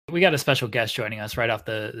We got a special guest joining us right off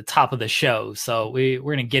the top of the show. So we're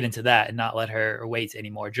going to get into that and not let her wait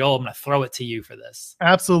anymore. Joel, I'm going to throw it to you for this.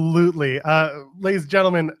 Absolutely. Ladies and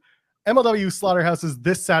gentlemen, MLW Slaughterhouse is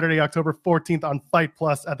this Saturday, October 14th on Fight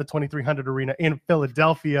Plus at the 2300 Arena in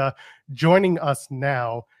Philadelphia. Joining us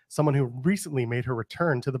now, someone who recently made her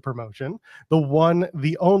return to the promotion, the one,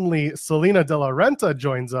 the only Salina de la Renta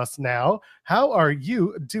joins us now. How are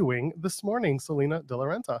you doing this morning, Salina de la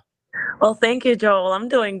Renta? Well, thank you, Joel. I'm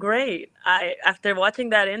doing great. After watching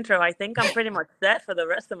that intro, I think I'm pretty much set for the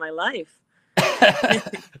rest of my life.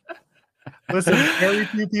 Listen, very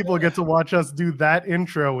few people get to watch us do that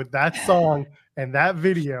intro with that song and that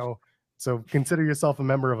video. So consider yourself a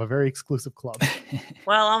member of a very exclusive club.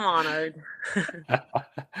 Well, I'm honored.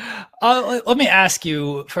 Let me ask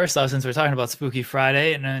you, first off, since we're talking about Spooky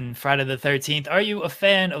Friday and then Friday the 13th, are you a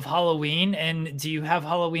fan of Halloween? And do you have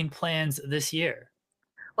Halloween plans this year?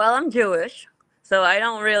 Well, I'm Jewish, so I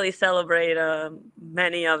don't really celebrate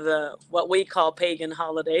many of the what we call pagan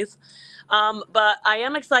holidays. But I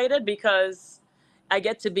am excited because I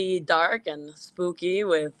get to be dark and spooky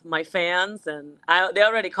with my fans, and they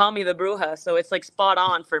already call me the Bruja, so it's like spot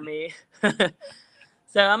on for me.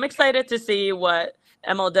 So I'm excited to see what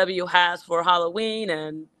MLW has for Halloween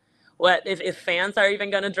and what if fans are even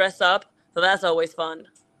going to dress up. So that's always fun.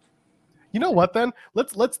 You know what? Then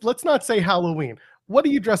let's not say Halloween. What are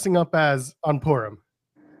you dressing up as on Purim?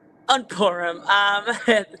 On Purim,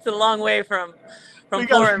 it's a long way from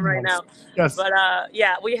Purim right now. Yes, but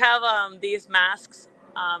yeah, we have these masks.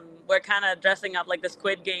 We're kind of dressing up like the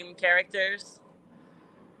Squid Game characters.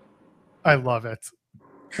 I love it.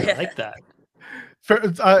 I like that.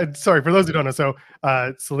 Sorry, for those who don't know, so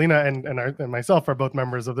Salina and myself are both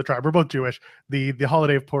members of the tribe. We're both Jewish. The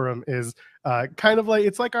holiday of Purim is kind of like,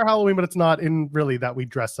 it's like our Halloween, but it's not in really that we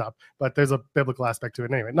dress up. But there's a biblical aspect to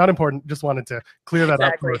it. Anyway, not important. Just wanted to clear that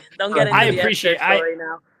up. Don't get into I the appreciate story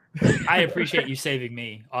now. I appreciate you saving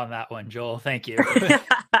me on that one, Joel. Thank you.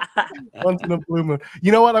 Once in a blue moon.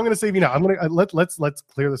 You know what? I'm going to save you now. I'm going to let's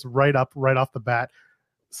clear this right off the bat.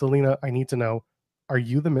 Salina, I need to know. Are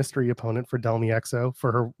you the mystery opponent for Delmi Exo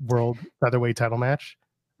for her World Featherweight title match?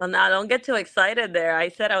 Well, now don't get too excited there. I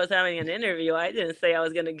said I was having an interview. I didn't say I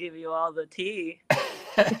was going to give you all the tea.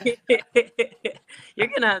 You're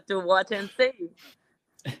going to have to watch and see.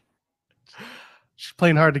 She's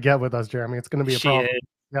playing hard to get with us, Jeremy. It's going to be a problem.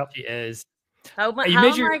 Yep. She is. How am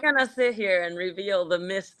I going to sit here and reveal the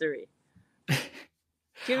mystery? Do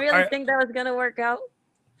you really think that was going to work out?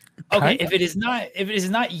 Okay, if it is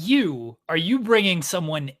not you, are you bringing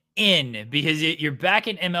someone in? Because you're back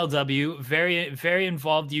in MLW, very very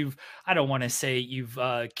involved. I don't want to say you've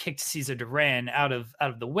kicked Cesar Duran out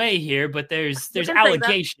of the way here, but there's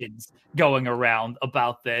allegations going around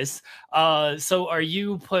about this. So are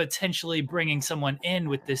you potentially bringing someone in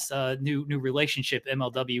with this new relationship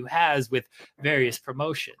MLW has with various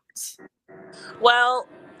promotions? Well,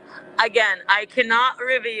 again, I cannot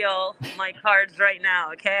reveal my cards right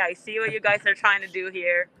now, okay? I see what you guys are trying to do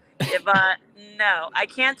here. No, I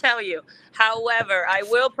can't tell you. However, I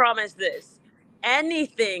will promise this.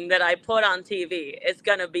 Anything that I put on TV is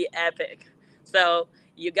going to be epic. So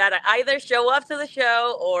you got to either show up to the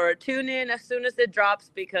show or tune in as soon as it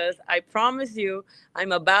drops, because I promise you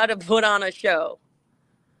I'm about to put on a show.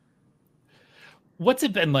 What's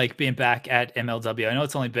it been like being back at MLW? I know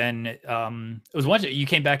it's only been, it was once you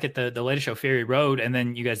came back at the latest show, Ferry Road, and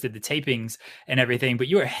then you guys did the tapings and everything, but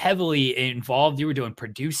you were heavily involved. You were doing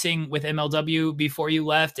producing with MLW before you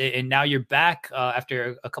left, and now you're back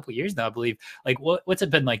after a couple of years now, I believe. Like, what's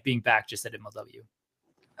it been like being back just at MLW?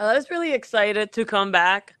 I was really excited to come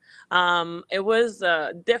back. It was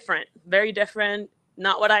different, very different.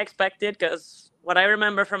 Not what I expected, because what I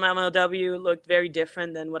remember from MLW looked very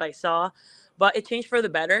different than what I saw. But it changed for the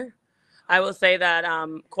better. I will say that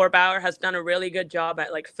Korbauer has done a really good job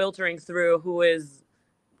at like filtering through who is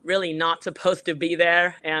really not supposed to be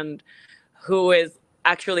there and who is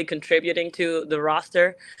actually contributing to the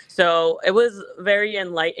roster. So it was very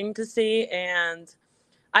enlightening to see, and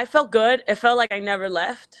I felt good. It felt like I never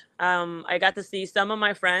left. I got to see some of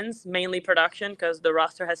my friends, mainly production, because the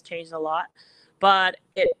roster has changed a lot. But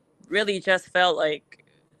it really just felt like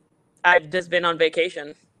I've just been on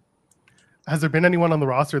vacation. Has there been anyone on the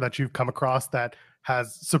roster that you've come across that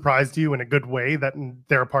has surprised you in a good way that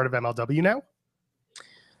they're a part of MLW now?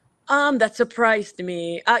 That surprised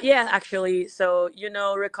me. Yeah, actually. So,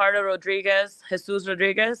 Ricardo Rodriguez, Jesus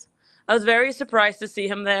Rodriguez, I was very surprised to see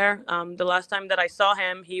him there. The last time that I saw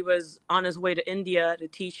him, he was on his way to India to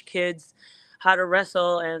teach kids how to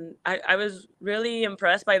wrestle. And I was really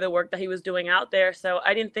impressed by the work that he was doing out there. So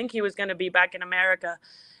I didn't think he was going to be back in America.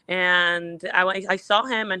 And I saw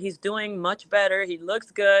him, and he's doing much better. He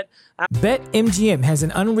looks good. BetMGM has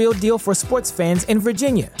an unreal deal for sports fans in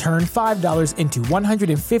Virginia. Turn $5 into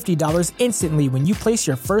 $150 instantly when you place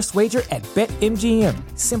your first wager at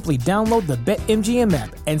BetMGM. Simply download the BetMGM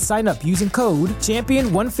app and sign up using code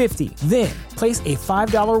Champion150. Then, place a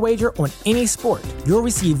 $5 wager on any sport. You'll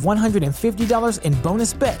receive $150 in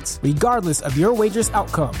bonus bets, regardless of your wager's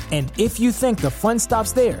outcome. And if you think the fun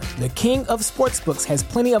stops there, the king of sportsbooks has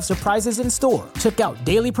plenty of surprises in store. Check out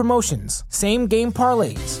daily promotions, same-game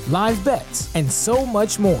parlays, live bets, and so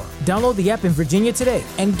much more. Download the app in Virginia today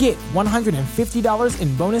and get $150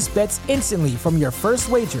 in bonus bets instantly from your first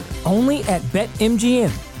wager. Only at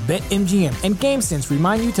BetMGM. BetMGM and GameSense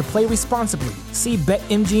remind you to play responsibly. See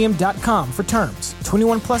BetMGM.com for terms.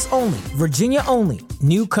 21 plus only. Virginia only.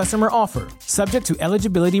 New customer offer. Subject to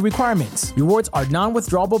eligibility requirements. Rewards are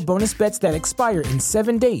non-withdrawable bonus bets that expire in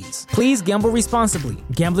 7 days. Please gamble responsibly.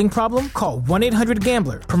 Gambling problem? Call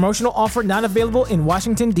 1-800-GAMBLER. Promotional offer not available in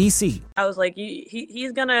Washington, D.C. I was like,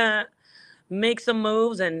 he's going to make some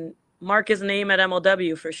moves and mark his name at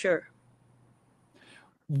MLW for sure.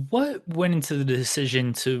 What went into the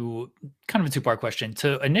decision to, kind of a two-part question,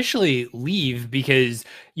 to initially leave? Because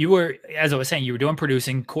you were, as I was saying, you were doing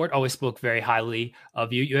producing. Court always spoke very highly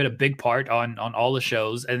of you. You had a big part on all the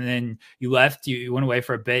shows, and then you left, you went away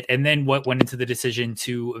for a bit. And then what went into the decision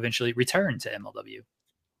to eventually return to MLW?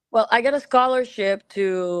 Well, I got a scholarship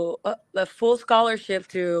a full scholarship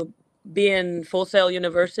to be in Full Sail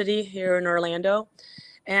University here in Orlando.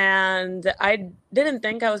 And I didn't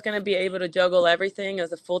think I was going to be able to juggle everything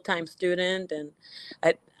as a full-time student. And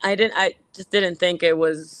I just didn't think it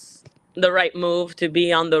was the right move to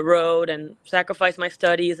be on the road and sacrifice my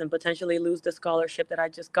studies and potentially lose the scholarship that I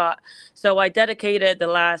just got. So I dedicated the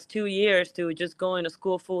last 2 years to just going to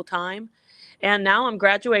school full-time. And now I'm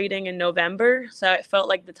graduating in November. So it felt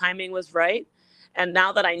like the timing was right. And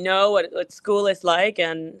now that I know what school is like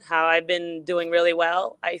and how I've been doing really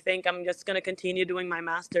well, I think I'm just going to continue doing my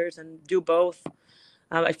master's and do both.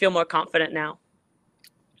 I feel more confident now.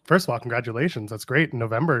 First of all, congratulations. That's great. In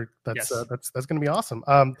November, that's Yes. That's going to be awesome.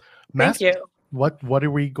 Thank you. What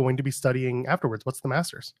are we going to be studying afterwards? What's the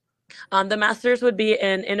master's? The master's would be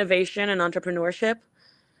in innovation and entrepreneurship.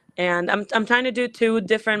 And I'm trying to do 2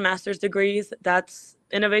 different master's degrees. That's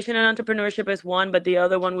innovation and entrepreneurship is one, but the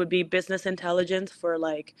other one would be business intelligence, for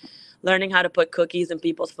like learning how to put cookies in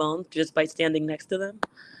people's phones just by standing next to them.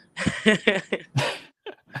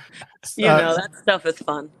 That stuff is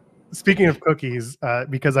fun. Speaking of cookies,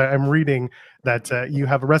 because I'm reading that you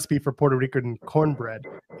have a recipe for Puerto Rican cornbread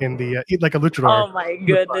in the Eat Like a Luchador. Oh my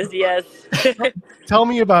goodness, yes. Tell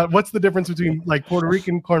me about what's the difference between like Puerto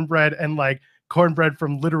Rican cornbread and like cornbread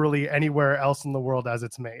from literally anywhere else in the world as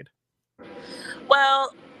it's made.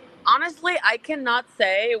 Well, honestly, I cannot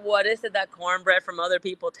say what is it that cornbread from other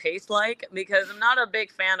people tastes like, because I'm not a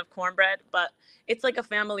big fan of cornbread, but it's like a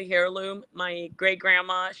family heirloom. My great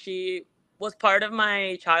grandma, she was part of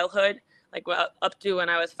my childhood, like up to when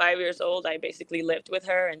I was 5 years old. I basically lived with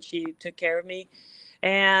her and she took care of me.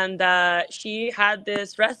 And she had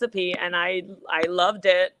this recipe and I loved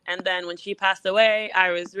it. And then when she passed away, I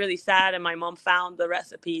was really sad, and my mom found the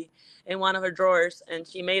recipe in one of her drawers and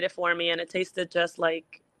she made it for me, and it tasted just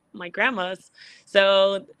like my grandma's.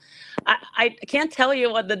 So I can't tell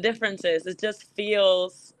you what the difference is. It just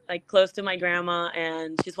feels like close to my grandma,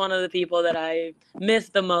 and she's one of the people that I miss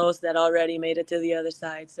the most that already made it to the other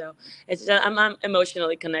side. So it's just, I'm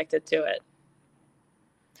emotionally connected to it.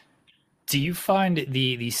 Do you find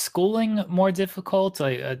the schooling more difficult,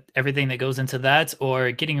 like everything that goes into that,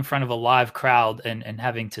 or getting in front of a live crowd and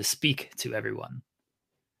having to speak to everyone?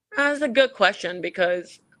 That's a good question,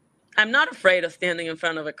 because I'm not afraid of standing in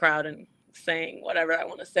front of a crowd and saying whatever I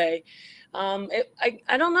want to say.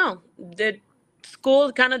 I don't know. The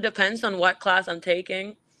school kind of depends on what class I'm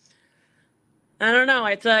taking. I don't know.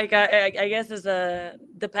 It's like I guess it's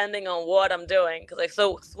depending on what I'm doing. Cause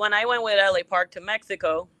so when I went with LA Park to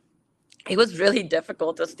Mexico, it was really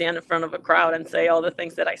difficult to stand in front of a crowd and say all the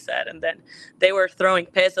things that I said. And then they were throwing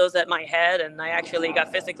pesos at my head, and I actually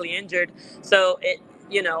got physically injured. So it,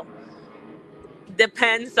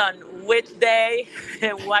 depends on which day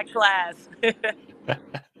and what class.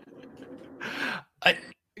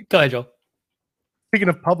 Go ahead, Joel. Speaking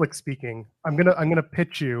of public speaking, I'm gonna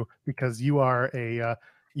pitch you, because you are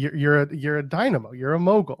you're a dynamo, you're a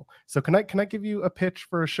mogul. So can I give you a pitch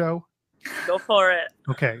for a show? Go for it.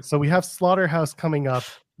 Okay, so we have Slaughterhouse coming up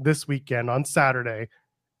this weekend on Saturday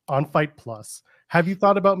on Fight Plus. Have you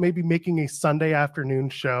thought about maybe making a Sunday afternoon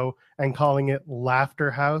show and calling it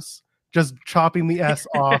Laughter House? Just chopping the S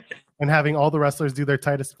off and having all the wrestlers do their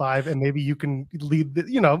tightest 5, and maybe you can lead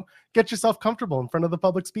get yourself comfortable in front of the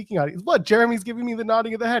public speaking audience. What? Jeremy's giving me the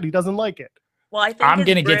nodding of the head. He doesn't like it. Well, I think I'm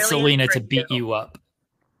gonna get Salina to beat you up.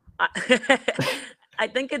 I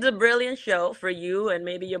think it's a brilliant show for you and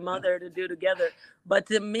maybe your mother to do together. But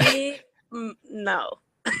to me, no.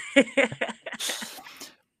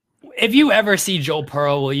 If you ever see Joel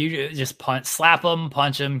Pearl, will you just slap him,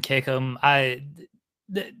 punch him, kick him?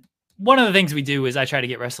 One of the things we do is I try to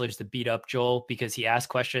get wrestlers to beat up Joel because he asks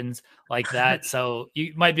questions like that. So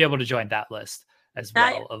you might be able to join that list as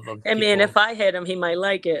well. I mean, if I hit him, he might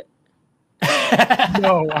like it.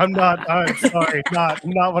 No, I'm not. I'm sorry, not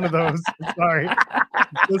one of those. Sorry.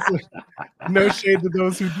 Listen, no shade to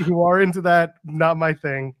those who are into that. Not my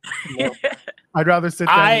thing. No. I'd rather sit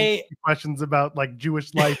down and ask questions about like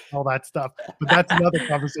Jewish life and all that stuff. But that's another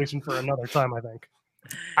conversation for another time, I think.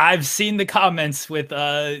 I've seen the comments with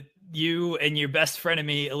you and your best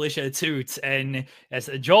frenemy Alicia Toots, and as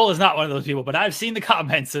Joel is not one of those people, but I've seen the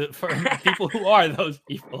comments for people who are those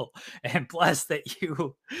people, and blessed that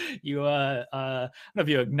you I don't know if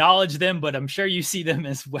you acknowledge them, but I'm sure you see them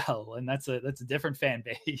as well, and that's a different fan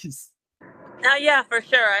base. Yeah, for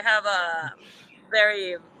sure. I have a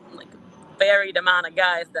very varied amount of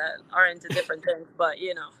guys that are into different things, but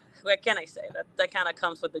what can I say? That kind of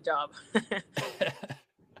comes with the job.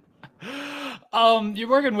 You're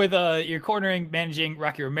working with you're managing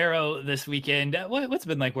Rocky Romero this weekend. What's it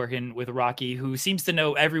been like working with Rocky, who seems to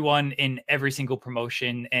know everyone in every single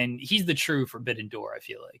promotion, and he's the true Forbidden Door, I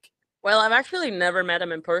feel like. Well, I've actually never met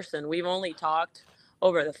him in person. We've only talked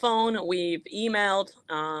over the phone. We've emailed.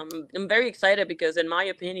 I'm very excited because, in my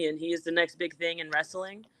opinion, he is the next big thing in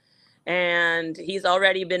wrestling. And he's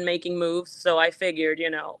already been making moves. So I figured,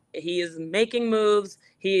 he is making moves.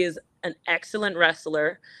 He is an excellent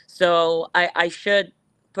wrestler. So I should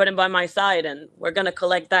put him by my side, and we're going to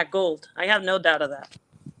collect that gold. I have no doubt of that.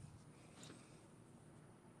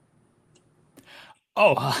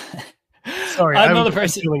 Oh, sorry. Another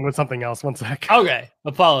person dealing with something else. One sec. Okay.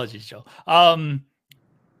 Apologies, Joel.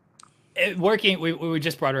 We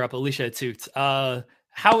just brought her up, Alicia Toots.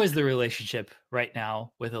 How is the relationship right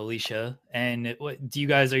now with Alicia? And are you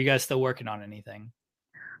guys still working on anything?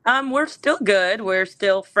 We're still good. We're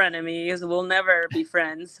still frenemies. We'll never be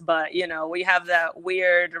friends, but we have that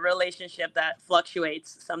weird relationship that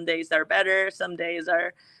fluctuates. Some days are better, some days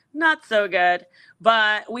are not so good,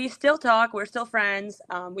 but we still talk. We're still friends.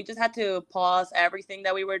 We just had to pause everything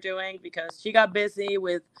that we were doing because she got busy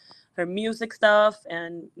with her music stuff,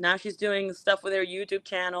 and now she's doing stuff with her YouTube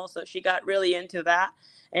channel. So she got really into that.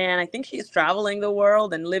 And I think she's traveling the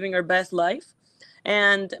world and living her best life.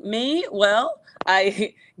 And me, well,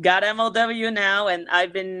 I got MLW now, and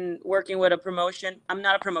I've been working with a production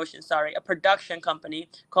company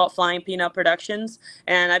called Flying Peanut Productions.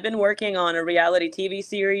 And I've been working on a reality TV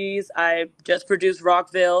series. I just produced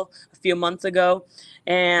Rockville a few months ago,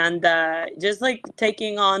 and just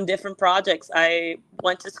taking on different projects. I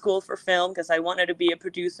went to school for film because I wanted to be a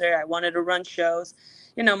producer. I wanted to run shows.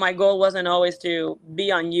 My goal wasn't always to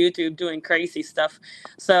be on YouTube doing crazy stuff.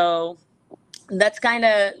 So that's kind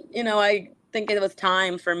of, I think it was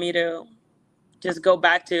time for me to just go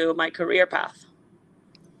back to my career path.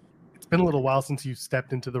 It's been a little while since you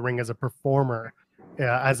stepped into the ring as a performer,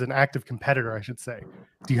 as an active competitor, I should say.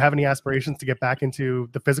 Do you have any aspirations to get back into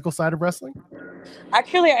the physical side of wrestling?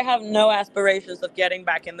 Actually, I have no aspirations of getting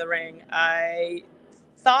back in the ring. I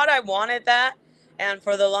thought I wanted that, and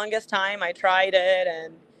for the longest time, I tried it,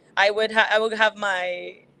 and I would have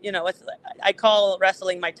my, I call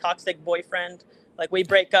wrestling my toxic boyfriend. We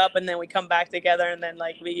break up and then we come back together, and then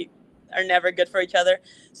we are never good for each other.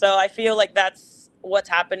 So I feel like that's what's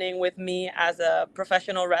happening with me as a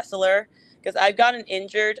professional wrestler, because I've gotten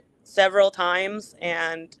injured several times,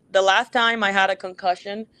 and the last time I had a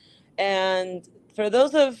concussion. And for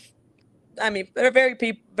those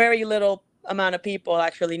very little amount of people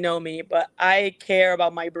actually know me, but I care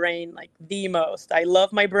about my brain the most. I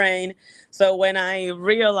love my brain. So when I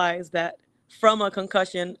realized that from a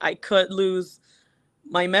concussion I could lose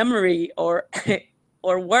my memory or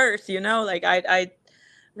worse, I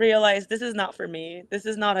realized this is not for me. This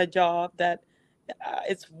is not a job that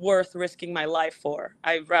it's worth risking my life for.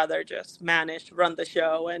 I'd rather just run the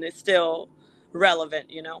show, and it's still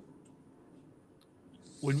relevant.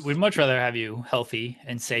 We'd much rather have you healthy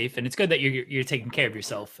and safe, and it's good that you're taking care of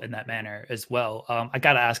yourself in that manner as well. I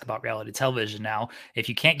got to ask about reality television now. If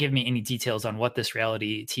you can't give me any details on what this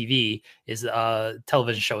reality TV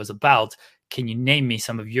television show is about, can you name me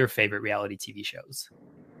some of your favorite reality TV shows?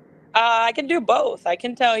 I can do both. I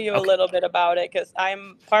can tell you a little bit about it because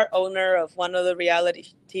I'm part owner of one of the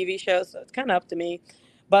reality TV shows, so it's kind of up to me.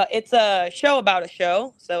 but it's a show about a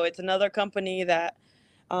show. So it's another company that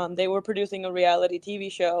they were producing a reality TV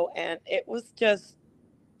show, and it was just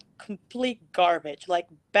complete garbage, like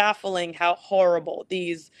baffling how horrible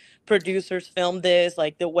these producers filmed this,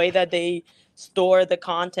 like the way that they store the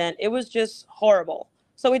content. It was just horrible.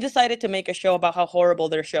 So we decided to make a show about how horrible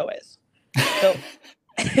their show is. So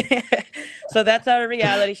so that's our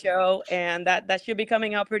reality show, and that should be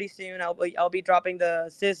coming out pretty soon. I'll be dropping the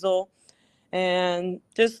sizzle, and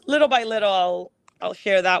just little by little I'll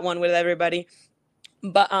share that one with everybody.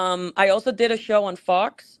 But I also did a show on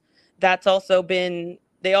Fox that's also been,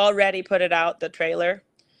 they already put it out, the trailer,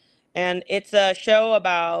 and it's a show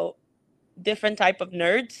about different type of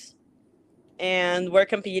nerds, and we're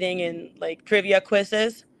competing in like trivia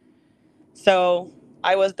quizzes. So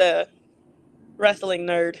I was the wrestling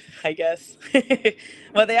nerd, I guess.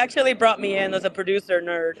 But they actually brought me in as a producer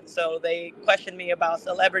nerd, so they questioned me about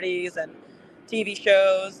celebrities and TV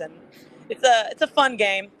shows, and it's a fun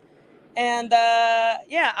game. And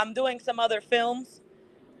yeah, I'm doing some other films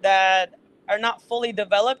that are not fully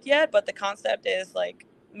developed yet, but the concept is like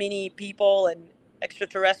mini people and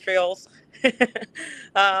extraterrestrials.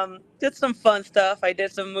 Did some fun stuff. I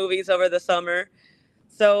did some movies over the summer.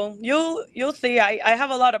 So you'll see. I have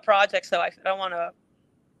a lot of projects, so I don't want to,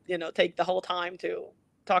 take the whole time to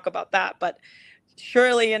talk about that. But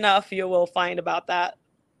surely enough, you will find about that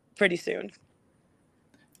pretty soon.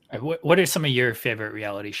 What are some of your favorite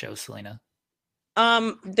reality shows, Salina?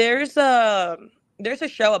 There's a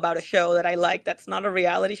show about a show that I like. That's not a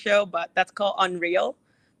reality show, but that's called Unreal,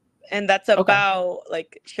 and that's about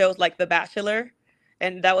like shows like The Bachelor,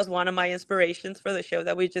 and that was one of my inspirations for the show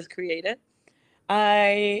that we just created.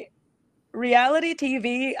 Reality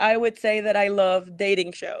TV, I would say that I love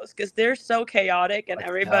dating shows because they're so chaotic and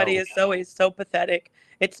everybody is always so pathetic.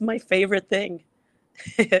 It's my favorite thing.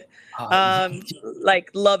 Like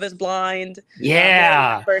Love is Blind.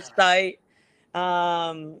 Yeah. First Sight.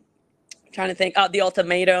 Trying to think. The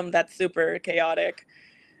Ultimatum. That's super chaotic.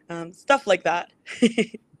 Stuff like that.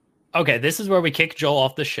 Okay, this is where we kick Joel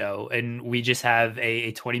off the show and we just have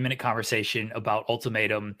a 20-minute conversation about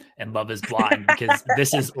Ultimatum and Love is Blind because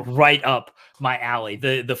this is right up my alley.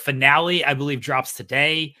 The finale, I believe, drops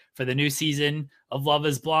today for the new season of Love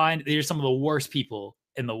is Blind. These are some of the worst people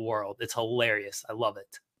in the world. It's hilarious. I love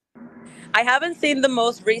it. I haven't seen the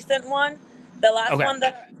most recent one. The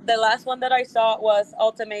last one that I saw was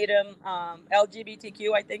Ultimatum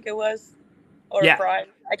LGBTQ, I think it was. Or Pride.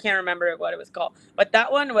 I can't remember what it was called. But that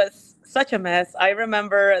one was such a mess. I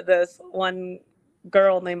remember this one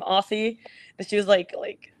girl named Aussie that she was like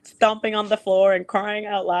stomping on the floor and crying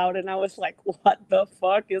out loud, and I was like, what the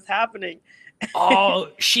fuck is happening? Oh,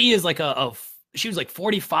 she is like she was like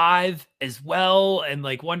 45 as well, and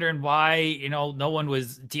like wondering why, no one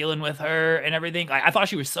was dealing with her and everything. I thought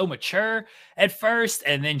she was so mature at first,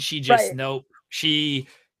 and then she just nope.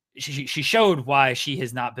 She showed why she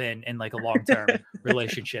has not been in like a long-term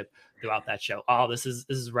relationship throughout that show. Oh, this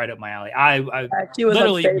is right up my alley. She was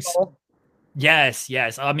literally unstable. Yes.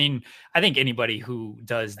 I mean, I think anybody who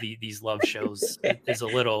does these love shows is a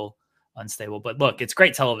little unstable, but look, it's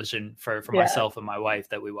great television for myself and my wife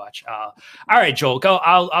that we watch. All right, Joel, go.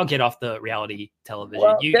 I'll get off the reality television.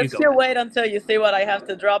 Well, you go. Wait until you see what I have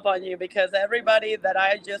to drop on you, because everybody that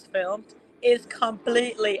I just filmed is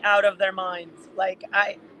completely out of their minds. Like,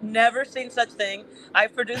 I never seen such thing.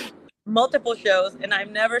 I've produced multiple shows and I've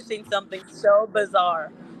never seen something so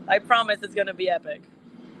bizarre. I promise it's going to be epic.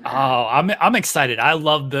 Oh, I'm excited. I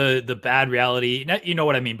love the bad reality. You know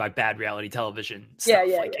what I mean by bad reality television stuff.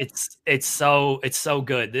 Yeah. It's so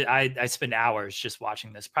good. I spend hours just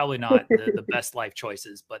watching this. Probably not the best life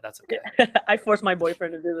choices, but that's okay. I forced my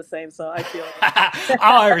boyfriend to do the same, so I feel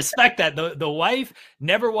I respect that. The wife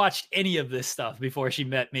never watched any of this stuff before she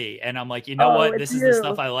met me, and I'm like, what? This is the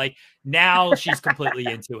stuff I like. Now she's completely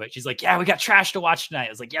into it. She's like, yeah, we got trash to watch tonight. I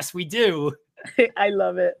was like, yes, we do. I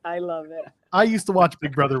love it. I used to watch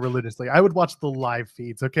Big Brother religiously. I would watch the live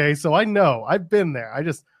feeds. Okay. So I know I've been there.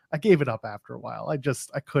 I gave it up after a while.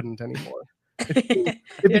 I couldn't anymore.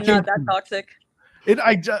 You're not that toxic.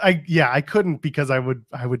 I couldn't, because I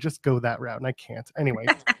would just go that route, and I can't. Anyway,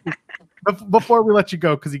 before we let you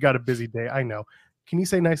go, because you got a busy day, I know. Can you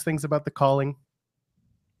say nice things about The Calling?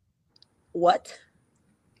 What?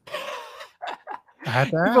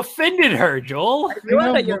 You've offended her, Joel. Are you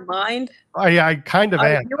out of your mind? I kind of am.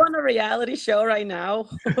 Are you on a reality show right now?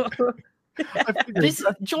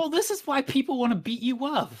 Joel, this is why people want to beat you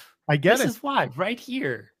up. I get it. This is why, right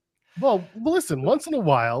here. Well, listen, once in a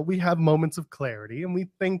while, we have moments of clarity, and we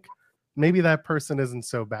think maybe that person isn't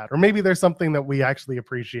so bad, or maybe there's something that we actually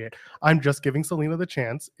appreciate. I'm just giving Salina the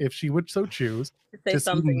chance, if she would so choose, Say to see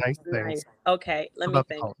something nice nice. things. Okay, let me about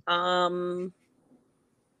the think. college.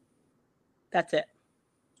 That's it.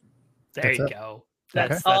 There That's you it. go.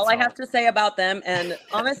 That's all I have to say about them. And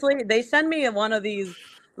honestly, they send me one of these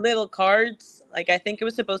little cards. Like, I think it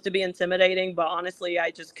was supposed to be intimidating, but honestly,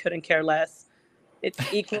 I just couldn't care less. It's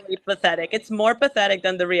equally pathetic. It's more pathetic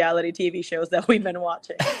than the reality TV shows that we've been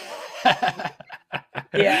watching.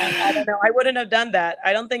 Yeah, I don't know. I wouldn't have done that.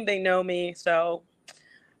 I don't think they know me, so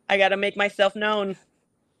I got to make myself known.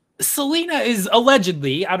 Salina is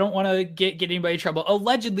allegedly, I don't want to get anybody in trouble,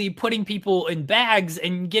 allegedly putting people in bags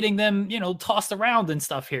and getting them, tossed around and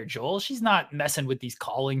stuff here, Joel. She's not messing with these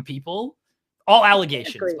calling people. All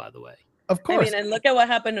allegations, by the way. Of course. I mean, and look at what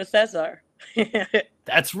happened to Cesar.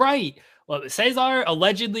 That's right. Well, Cesar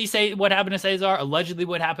allegedly say what happened to Cesar, allegedly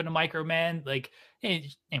what happened to Microman. Like,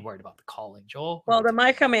 ain't worried about the calling, Joel. Well, the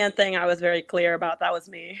Microman thing, I was very clear about. That was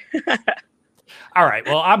me. All right.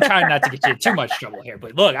 Well, I'm trying not to get you in too much trouble here,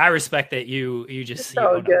 but look, I respect that you just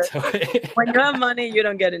so good. When you have money, you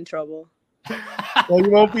don't get in trouble. Well, you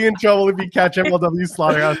won't be in trouble if you catch MLW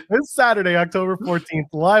Slaughterhouse this Saturday, October 14th,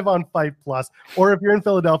 live on Fight Plus. Or if you're in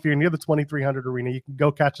Philadelphia near the 2300 Arena, you can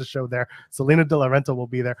go catch the show there. Selena De La Renta will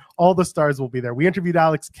be there. All the stars will be there. We interviewed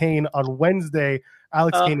Alex Kane on Wednesday.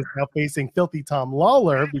 Alex Kane is now facing Filthy Tom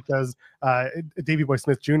Lawler because Davey Boy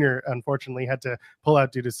Smith Jr. unfortunately had to pull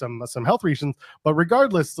out due to some health reasons. But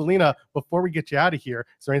regardless, Selena, before we get you out of here,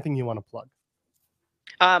 is there anything you want to plug?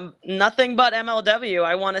 Nothing but MLW.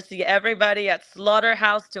 I want to see everybody at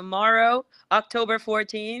Slaughterhouse tomorrow, October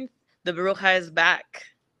 14th. The Bruja is back.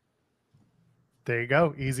 There you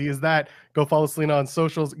go. Easy as that. Go follow Selena on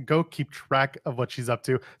socials. Go keep track of what she's up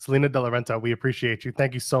to. Selena De La Renta, we appreciate you.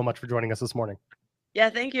 Thank you so much for joining us this morning. Yeah,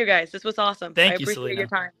 thank you guys. This was awesome. I appreciate your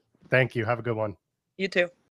time. Thank you. Have a good one. You too.